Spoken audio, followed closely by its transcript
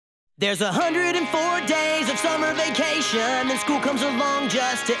There's 104 days of summer vacation, and school comes along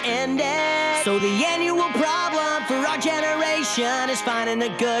just to end it. So the annual problem for our generation is finding a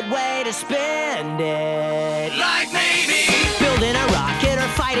good way to spend it. Like maybe building a rocket or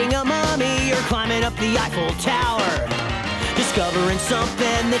fighting a mummy or climbing up the Eiffel Tower. Discovering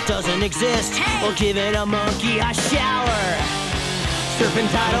something that doesn't exist, or giving a monkey a shower. Surfing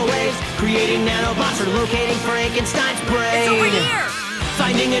tidal waves, creating nanobots, or locating Frankenstein's brain. It's over here!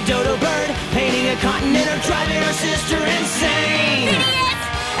 Finding a dodo bird, painting a continent, or driving our sister insane. Phineas!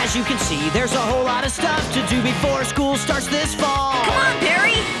 As you can see, there's a whole lot of stuff to do before school starts this fall. Come on,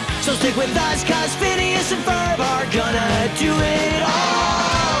 Perry! So stick with us, cause Phineas and Ferb are gonna do it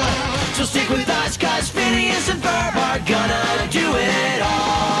all. So stick with us, cause Phineas and Ferb are gonna do it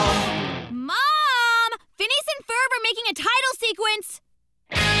all. Mom! Phineas and Ferb are making a title sequence!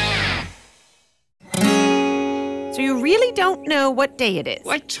 So you really don't know what day it is?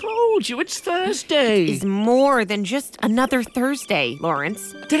 I told you, it's Thursday. It's more than just another Thursday,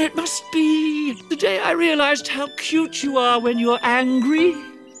 Lawrence. Then it must be the day I realized how cute you are when you're angry.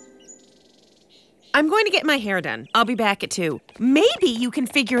 I'm going to get my hair done. I'll be back at 2. Maybe you can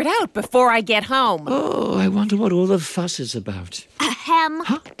figure it out before I get home. Oh, I wonder what all the fuss is about. Ahem.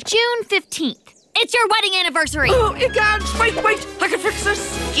 Huh? June 15th. It's your wedding anniversary! Oh, Candance, wait, I can fix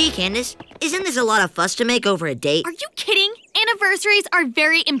this. Gee, Candace, isn't this a lot of fuss to make over a date? Are you kidding? Anniversaries are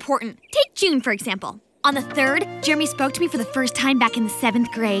very important. Take June, for example. On the 3rd, Jeremy spoke to me for the first time back in the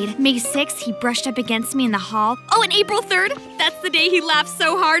 7th grade. May 6th, he brushed up against me in the hall. Oh, and April 3rd, that's the day he laughed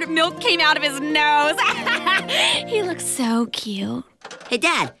so hard milk came out of his nose. He looks so cute. Hey,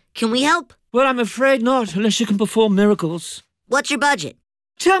 Dad, can we help? Well, I'm afraid not, unless you can perform miracles. What's your budget?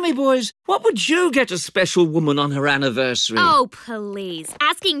 Tell me, boys, what would you get a special woman on her anniversary? Oh, please.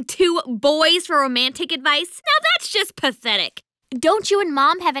 Asking 2 boys for romantic advice? Now that's just pathetic. Don't you and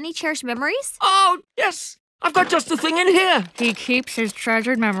Mom have any cherished memories? Oh, yes. I've got just the thing in here. He keeps his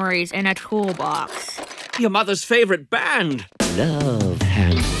treasured memories in a toolbox. Your mother's favorite band, Love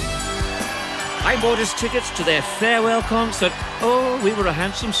Händel. I bought us tickets to their farewell concert. Oh, we were a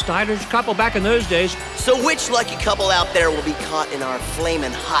handsome, stylish couple back in those days. So which lucky couple out there will be caught in our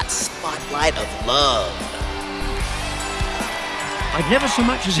flaming hot spotlight of love? I'd never so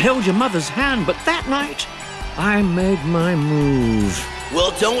much as held your mother's hand, but that night, I made my move.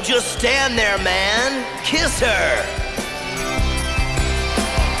 Well, don't just stand there, man. Kiss her.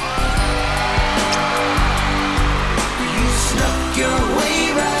 You snuck your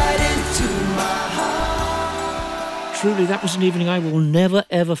way right into my heart. Truly, that was an evening I will never,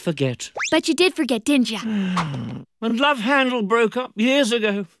 ever forget. But you did forget, didn't you? When Love Händel broke up years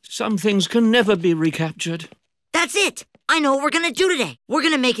ago, some things can never be recaptured. That's it! I know what we're gonna do today. We're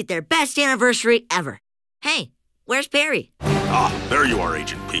gonna make it their best anniversary ever. Hey, where's Perry? Ah, there you are,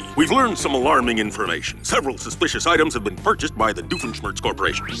 Agent P. We've learned some alarming information. Several suspicious items have been purchased by the Doofenshmirtz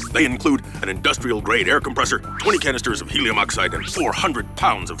Corporation. They include an industrial-grade air compressor, 20 canisters of helium oxide, and 400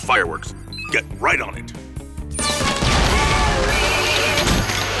 pounds of fireworks. Get right on it.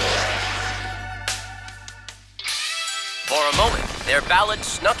 For a moment, their ballad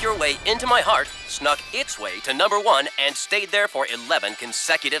Snuck Your Way Into My Heart snuck its way to #1 and stayed there for 11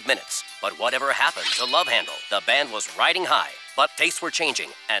 consecutive minutes. But whatever happened to Love Händel? The band was riding high, but tastes were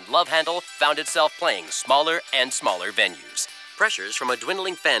changing, and Love Händel found itself playing smaller and smaller venues. Pressures from a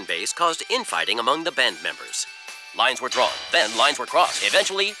dwindling fan base caused infighting among the band members. Lines were drawn, then lines were crossed.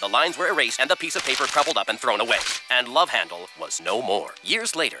 Eventually, the lines were erased and the piece of paper crumpled up and thrown away. And Love Händel was no more.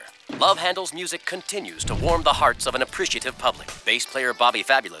 Years later, Love Händel's music continues to warm the hearts of an appreciative public. Bass player Bobby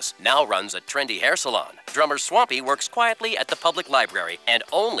Fabulous now runs a trendy hair salon. Drummer Swampy works quietly at the public library. And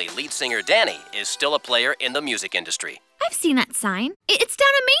only lead singer Danny is still a player in the music industry. I've seen that sign. It's down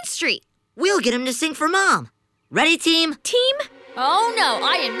on Main Street. We'll get him to sing for Mom. Ready, team? Team? Oh, no,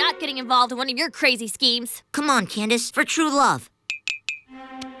 I am not getting involved in one of your crazy schemes. Come on, Candace, for true love.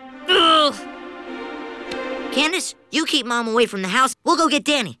 Ugh. Candace, you keep Mom away from the house. We'll go get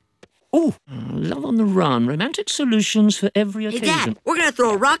Danny. Oh, Love on the Run. Romantic solutions for every occasion. Hey, Dad, we're gonna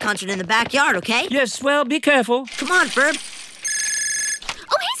throw a rock concert in the backyard, okay? Yes, well, be careful. Come on, Ferb.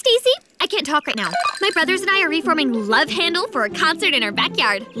 Oh, hey, Stacy. I can't talk right now. My brothers and I are reforming Love Händel for a concert in our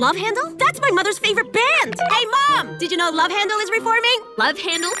backyard. Love Händel? That's my mother's favorite band. Hey, Mom! Did you know Love Händel is reforming? Love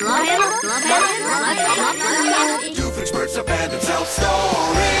Händel. Love Händel. Love Händel. Love Händel. Doofenshmirtz abandoned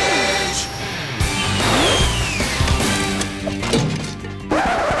self-storage.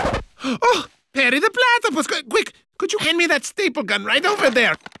 Oh, Perry the Platypus! Quick, could you hand me that staple gun right over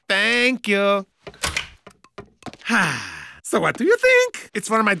there? Thank you. So what do you think? It's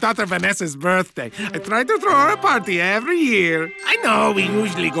for my daughter Vanessa's birthday. I try to throw her a party every year. I know we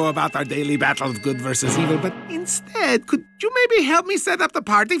usually go about our daily battle of good versus evil, but instead, could you maybe help me set up the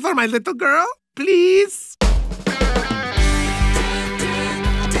party for my little girl? Please?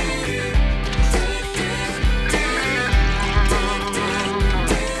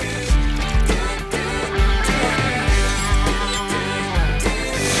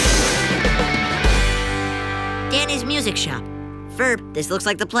 Danny's music shop. Ferb, this looks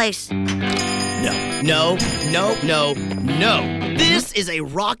like the place. No. This is a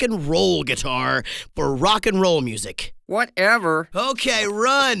rock and roll guitar for rock and roll music. Whatever. Okay,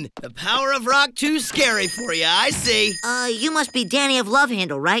 run. The power of rock too scary for you, I see. You must be Danny of Love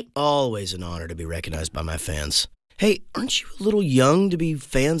Händel, right? Always an honor to be recognized by my fans. Hey, aren't you a little young to be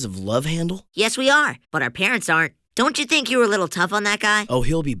fans of Love Händel? Yes, we are, but our parents aren't. Don't you think you were a little tough on that guy? Oh,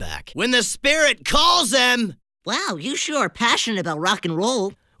 he'll be back. When the spirit calls him! Wow, you sure are passionate about rock and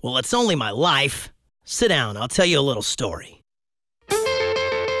roll. Well, it's only my life. Sit down, I'll tell you a little story.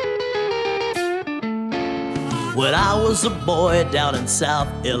 When I was a boy down in South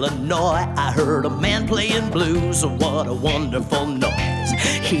Illinois, I heard a man playing blues. What a wonderful noise.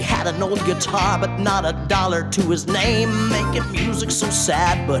 He had an old guitar, but not a dollar to his name. Making music so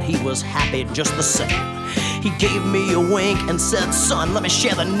sad, but he was happy just the same. He gave me a wink and said, son, let me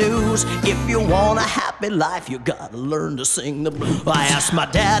share the news. If you want a happy life, you gotta learn to sing the blues. I asked my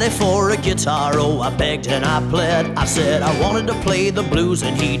daddy for a guitar, oh, I begged and I pled. I said I wanted to play the blues,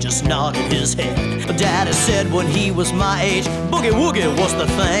 and he just nodded his head. But daddy said when he was my age, boogie woogie was the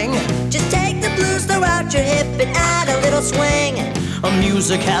thing. Just take the blues, throw out your hip, and add a little swing.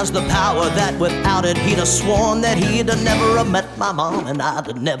 Music has the power that without it he'd have sworn that he'd have never have met my mom and I'd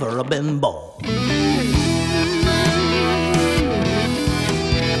have never have been born.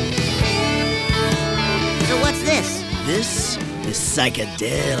 This is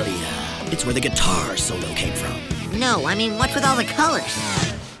psychedelia. It's where the guitar solo came from. No, I mean, what's with all the colors?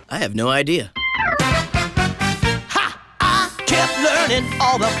 I have no idea. Ha! I kept learning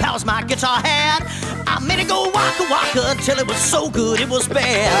all the powers my guitar had. I made it go waka waka until it was so good it was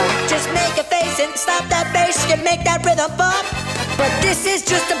bad. Just make a face and stop that bass and make that rhythm bump. But this is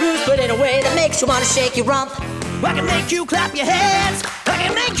just the blues, but in a way that makes you want to shake your rump. I can make you clap your hands. I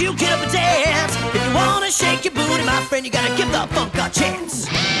can make you get up and dance. If you want to shake your booty, my friend, you gotta give the funk a chance.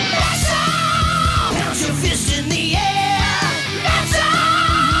 That's all! Bounce your fist in the air. That's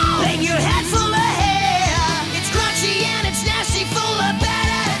all! Bang your head full of hair. It's crunchy and it's nasty, full of bad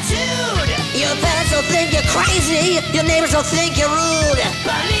attitude. Your parents will think you're crazy. Your neighbors will think you're rude.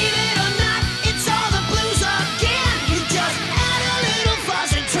 Believe it or not, it's all the blues again. You just add a little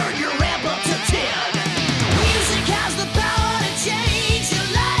fuzz and turn your ramp up to 10. Music has the power to change your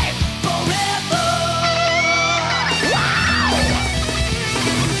life forever. Wow!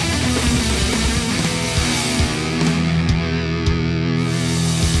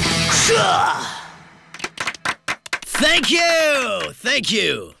 Thank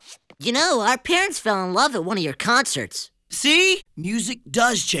you. You know, our parents fell in love at one of your concerts. See? Music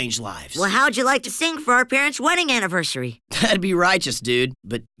does change lives. Well, how'd you like to sing for our parents' wedding anniversary? That'd be righteous, dude.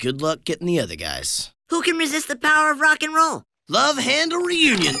 But good luck getting the other guys. Who can resist the power of rock and roll? Love Händel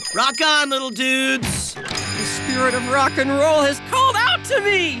reunion. Rock on, little dudes. The spirit of rock and roll has called out to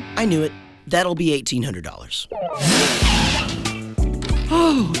me. I knew it. That'll be $1,800.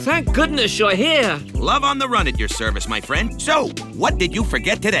 Oh, thank goodness you're here. Love on the run at your service, my friend. So, what did you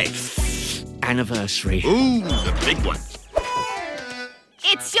forget today? Anniversary. Ooh, the big one.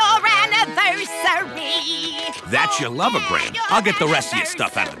 It's your anniversary. That's your lover-gram. I'll get the rest of your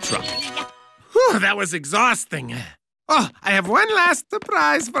stuff out of the trunk. Whew, that was exhausting. Oh, I have one last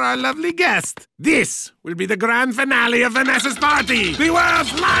surprise for our lovely guest. This will be the grand finale of Vanessa's party, the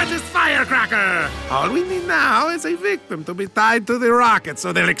world's largest firecracker. All we need now is a victim to be tied to the rocket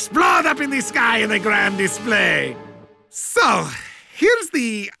so they'll explode up in the sky in a grand display. So, here's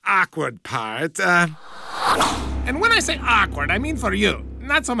the awkward part. And when I say awkward, I mean for you,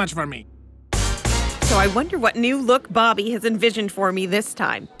 not so much for me. So I wonder what new look Bobby has envisioned for me this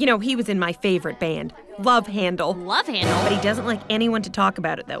time. You know, he was in my favorite band, Love Händel. Love Händel? But he doesn't like anyone to talk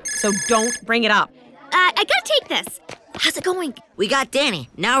about it, though, so don't bring it up. I gotta take this. How's it going? We got Danny.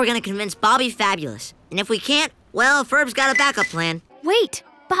 Now we're gonna convince Bobby Fabulous. And if we can't, well, Ferb's got a backup plan. Wait,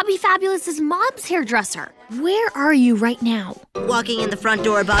 Bobby Fabulous's mom's hairdresser. Where are you right now? Walking in the front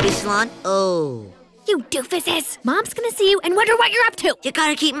door of Bobby's salon. Oh. You doofuses! Mom's gonna see you and wonder what you're up to. You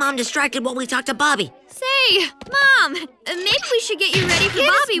gotta keep Mom distracted while we talk to Bobby. Say, Mom, maybe we should get you ready for Candance,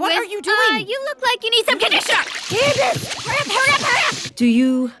 Bobby what are you doing? You look like you need some conditioner. Candance! Hurry up! Do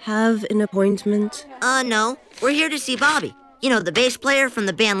you have an appointment? No. We're here to see Bobby. You know, the bass player from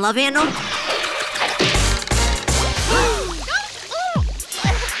the band Love Handle?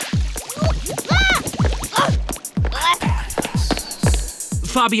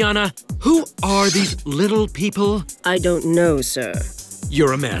 Fabiana, who are these little people? I don't know, sir.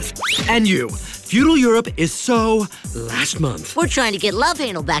 You're a mess. And you. Feudal Europe is so last month. We're trying to get Love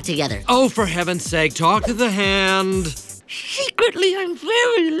Handle back together. Oh, for heaven's sake, talk to the hand. Secretly, I'm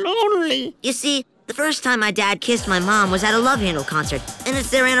very lonely. You see, the first time my dad kissed my mom was at a Love Handle concert, and it's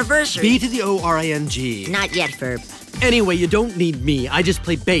their anniversary. B to the O-R-I-N-G. Not yet, Ferb. Anyway, you don't need me. I just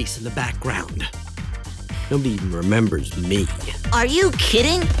play bass in the background. Nobody even remembers me. Are you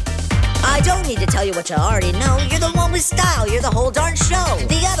kidding? I don't need to tell you what you already know. You're the one with style. You're the whole darn show.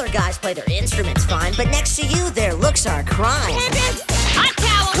 The other guys play their instruments fine, but next to you, their looks are a crime. Hot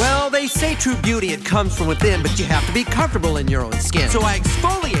towel! Well, they say true beauty, it comes from within, but you have to be comfortable in your own skin. So I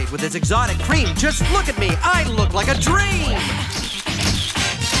exfoliate with this exotic cream. Just look at me. I look like a dream.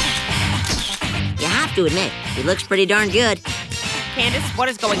 You have to admit, he looks pretty darn good. Candance, what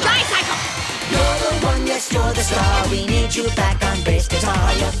is going on? Tricycle! You're the one, yes, you're the star. We need you back on bass guitar.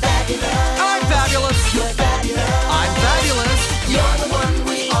 You're fabulous. I'm fabulous. You're fabulous. I'm fabulous. You're the one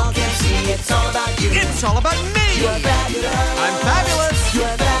we all can see. It's all about you. It's all about me. You're fabulous. I'm fabulous.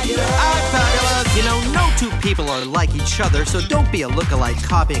 You're fabulous. I'm fabulous. You know, no two people are like each other, so don't be a lookalike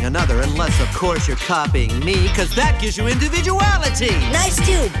copying another unless, of course, you're copying me, because that gives you individuality. Nice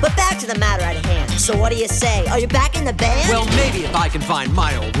dude, but back to the matter at hand. So what do you say? Are you back in the band? Well, maybe if I can find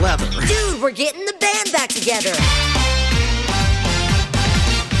my old leather. Dude, we're getting the band back together.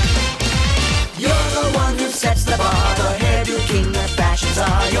 You're the one who sets the bar, the hairdo king, the fashions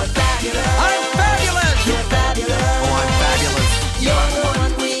are. You're fabulous. I'm fabulous. You're fabulous. Oh, I'm fabulous. You're the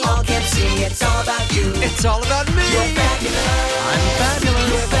one we all can see. It's all about you. It's all about me. You're fabulous. I'm fabulous.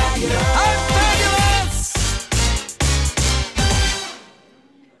 You're fabulous. I'm fabulous.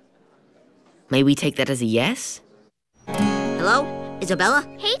 May we take that as a yes? Hello? Isabella?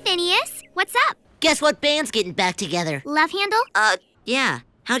 Hey, Phineas. What's up? Guess what band's getting back together? Love Handle? Yeah.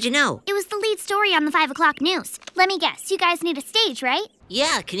 How'd you know? It was the lead story on the 5 o'clock news. Let me guess, you guys need a stage, right?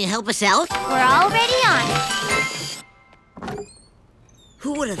 Yeah, can you help us out? We're already on it.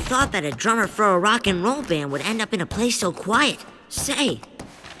 Who would have thought that a drummer for a rock and roll band would end up in a place so quiet? Say,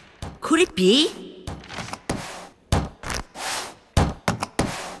 could it be?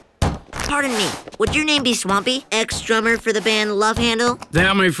 Pardon me, would your name be Swampy, ex-drummer for the band Love Handle?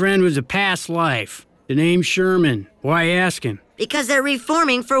 That, my friend, was a past life. The name's Sherman. Why asking? Because they're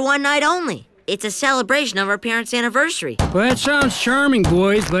reforming for one night only. It's a celebration of our parents' anniversary. Well, that sounds charming,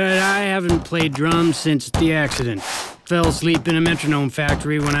 boys, but I haven't played drums since the accident. Fell asleep in a metronome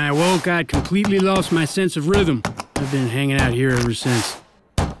factory. When I awoke, I'd completely lost my sense of rhythm. I've been hanging out here ever since.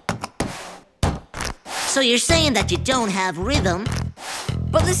 So you're saying that you don't have rhythm?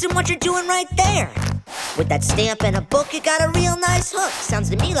 But listen what you're doing right there. With that stamp and a book, you got a real nice hook. Sounds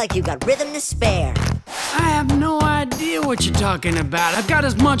to me like you got rhythm to spare. I have no idea what you're talking about. I've got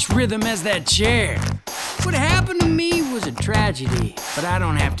as much rhythm as that chair. What happened to me was a tragedy, but I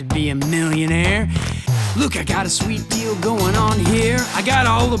don't have to be a millionaire. Look, I got a sweet deal going on here. I got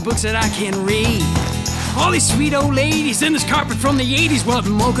all the books that I can read. All these sweet old ladies and this carpet from the 80s. What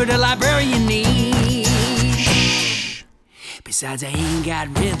more could a librarian need? Shh. Besides, I ain't got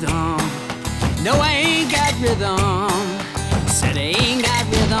rhythm. No, I ain't got rhythm. Said I ain't got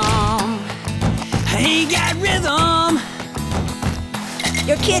rhythm. I ain't got rhythm.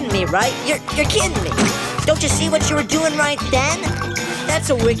 You're kidding me, right? You're kidding me. Don't you see what you were doing right then? That's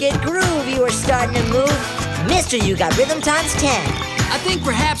a wicked groove you were starting to move. Mister, you got rhythm times 10. I think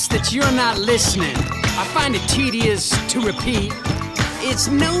perhaps that you're not listening. I find it tedious to repeat. It's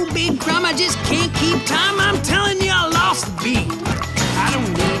no big crime, I just can't keep time. I'm telling you, I lost the beat. I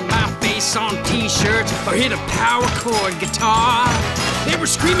don't need my face on t-shirts or hit a power chord guitar. They were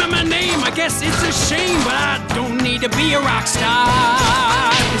screaming my name, I guess it's a shame, but I don't need to be a rock star.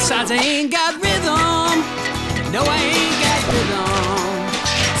 Besides, I ain't got rhythm. No, I ain't got rhythm.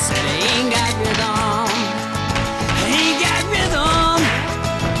 Said I ain't got rhythm. I ain't got rhythm.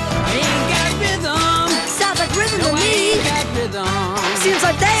 I ain't got rhythm. Sounds like rhythm no, to me. I ain't got rhythm. Seems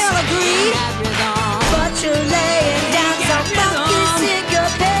like they all agree. I ain't got rhythm. But you're laying down some funky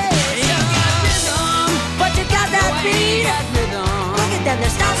syncopation. But you got that beat. Look at them,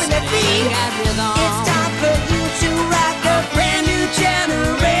 they're stomping their feet. It's time for you to rock a brand new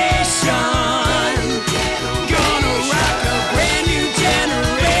generation. Gonna rock a brand new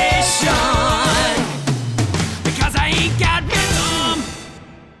generation. Because I ain't got rhythm.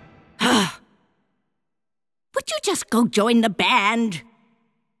 Would you just go join the band?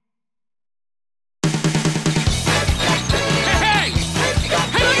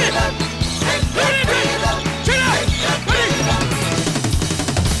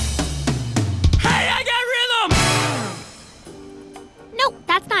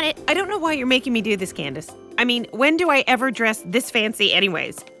 I don't know why you're making me do this, Candace. I mean, when do I ever dress this fancy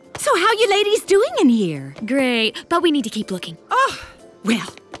anyways? So how you ladies doing in here? Great, but we need to keep looking. Oh, well,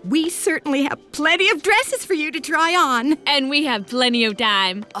 we certainly have plenty of dresses for you to try on. And we have plenty of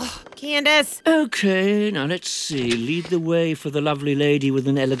time. Oh, Candace. Okay, now let's see. Lead the way for the lovely lady with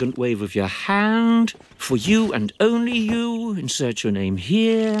an elegant wave of your hand. For you and only you, insert your name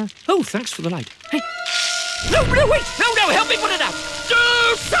here. Oh, thanks for the light. Hey. No, wait! No, help me put it out!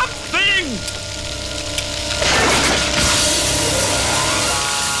 Do something!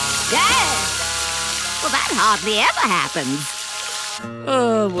 Yeah. Well, that hardly ever happens.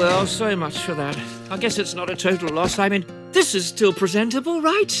 Oh, well, so much for that. I guess it's not a total loss. I mean, this is still presentable,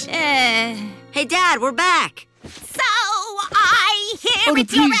 right? Hey, Dad, we're back. So, I hear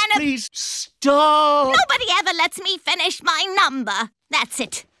it's your Please, stop! Nobody ever lets me finish my number. That's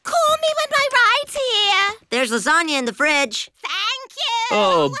it. Call me when my ride's here. There's lasagna in the fridge. Thank you.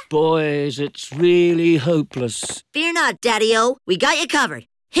 Oh, boys, it's really hopeless. Fear not, Daddy-O. We got you covered.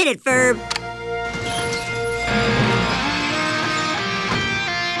 Hit it, Ferb.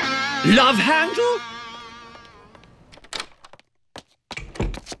 Love handle?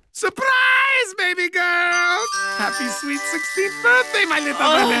 Surprise, baby girl! Happy sweet 16th birthday, my little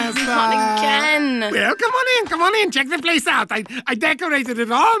Vanessa! Not again. Well, come on in. Check the place out. I decorated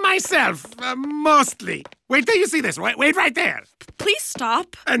it all myself, mostly. Wait till you see this. Wait right there. Please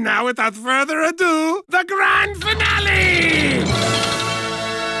stop. And now, without further ado, the grand finale!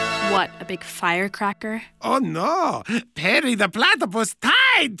 What, a big firecracker? Oh, no. Perry the Platypus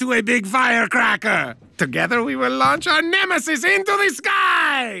tied to a big firecracker. Together we will launch our nemesis into the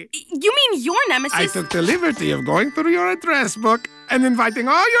sky. You mean your nemesis? I took the liberty of going through your address book and inviting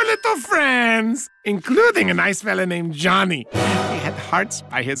all your little friends, including a nice fella named Johnny. He had hearts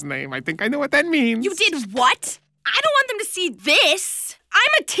by his name. I think I know what that means. You did what? I don't want them to see this.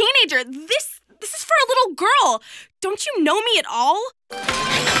 I'm a teenager. This is for a little girl. Don't you know me at all?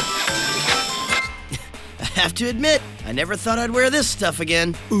 I have to admit, I never thought I'd wear this stuff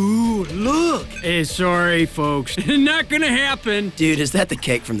again. Ooh, look. Hey, sorry, folks. Not gonna happen. Dude, is that the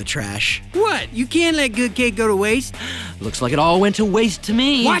cake from the trash? What? You can't let good cake go to waste? Looks like it all went to waste to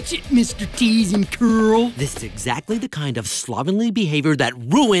me. Watch it, Mr. Tease and Curl. This is exactly the kind of slovenly behavior that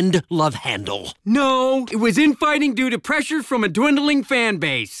ruined Love Händel. No, it was infighting due to pressure from a dwindling fan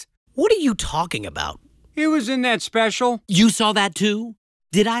base. What are you talking about? It was in that special. You saw that too?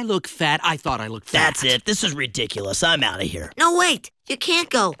 Did I look fat? I thought I looked fat. That's it. This is ridiculous. I'm out of here. No, wait. You can't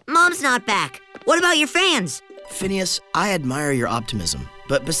go. Mom's not back. What about your fans? Phineas, I admire your optimism.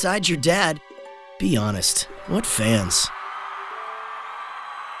 But besides your dad, be honest. What fans?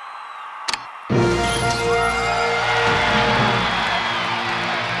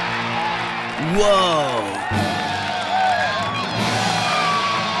 Whoa!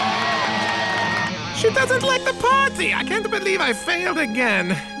 She doesn't like the party. I can't believe I failed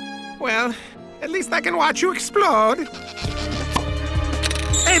again. Well, at least I can watch you explode.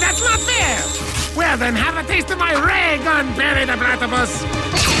 Hey, that's not fair! Well, then have a taste of my ray gun, Perry the Platypus.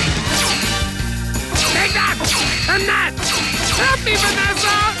 Take that! And that! Help me,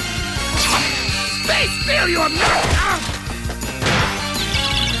 Vanessa! Stay still, you obnoxious!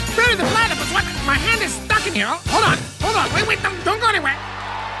 Perry the Platypus, what? My hand is stuck in here. Hold on. Wait, don't go anywhere.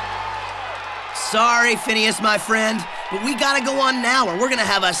 Sorry, Phineas, my friend, but we gotta go on now or we're gonna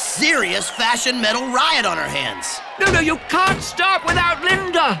have a serious fashion metal riot on our hands. No, you can't stop without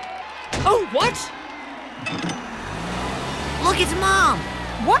Linda. Oh, what? Look, it's Mom.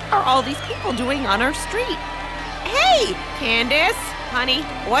 What are all these people doing on our street? Hey, Candace, honey,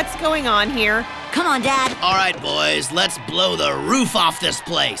 what's going on here? Come on, Dad. All right, boys, let's blow the roof off this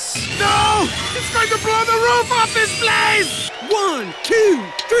place. No! It's going to blow the roof off this place! 1, 2,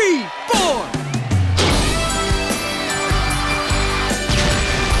 3, 4.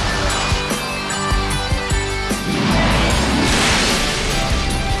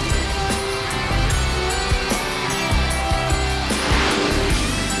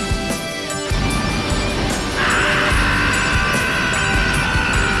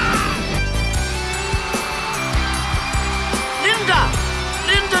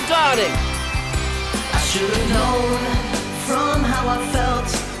 Darling. I should have known from how I felt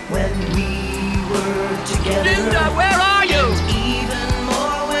when we were together. Linda, where are you? And even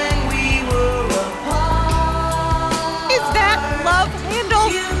more when we were apart. Is that Love Händel?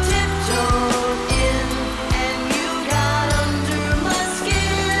 You tiptoed in and you got under my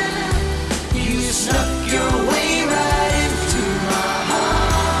skin. You snuck your way right into my heart.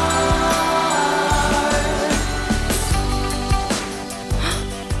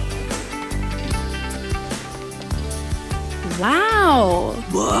 Wow.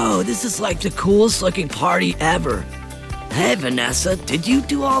 Whoa, this is like the coolest looking party ever. Hey, Vanessa, did you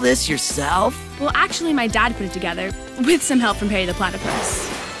do all this yourself? Well, actually, my dad put it together with some help from Perry the Platypus.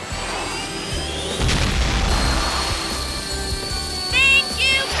 Thank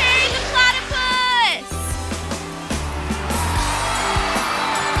you, Perry the Platypus!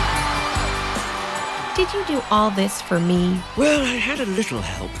 Did you do all this for me? Well, I had a little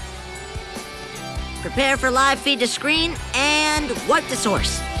help. Prepare for live feed to screen and wipe the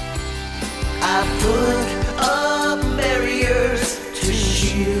source. I put up barriers to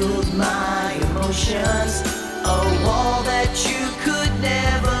shield my emotions, a wall that you could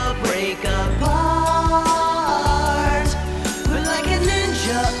never break apart. But like a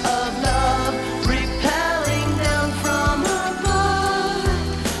ninja of love, repelling down from above,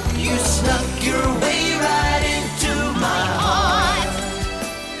 you snuck your way right into my heart.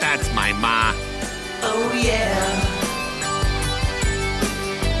 That's my ma. Oh yeah.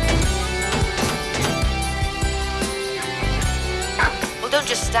 Don't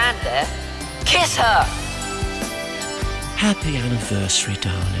just stand there. Kiss her! Happy anniversary,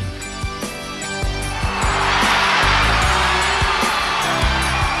 darling.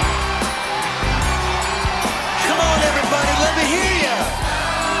 Come on, everybody, let me hear ya!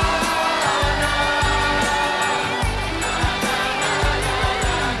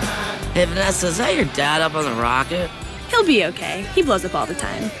 Hey, Vanessa, is that your dad up on the rocket? He'll be okay. He blows up all the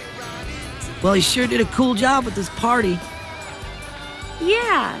time. Well, he sure did a cool job with this party.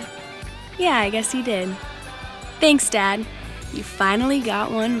 Yeah. Yeah, I guess he did. Thanks, Dad. You finally got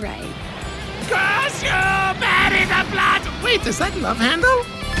one right. Curse you, Perry the Platypus! Wait, is that Love Handle?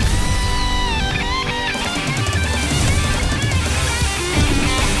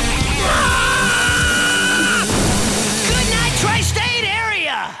 Good night, tri-state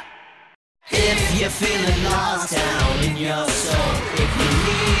area! If you're feeling lost down in your soul, if you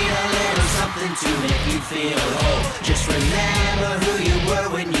need a little something to make you feel whole, just remember who you were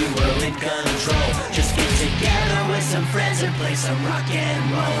when you were in control. Just get together with some friends and play some rock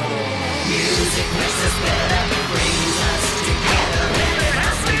and roll. Music makes us better, brings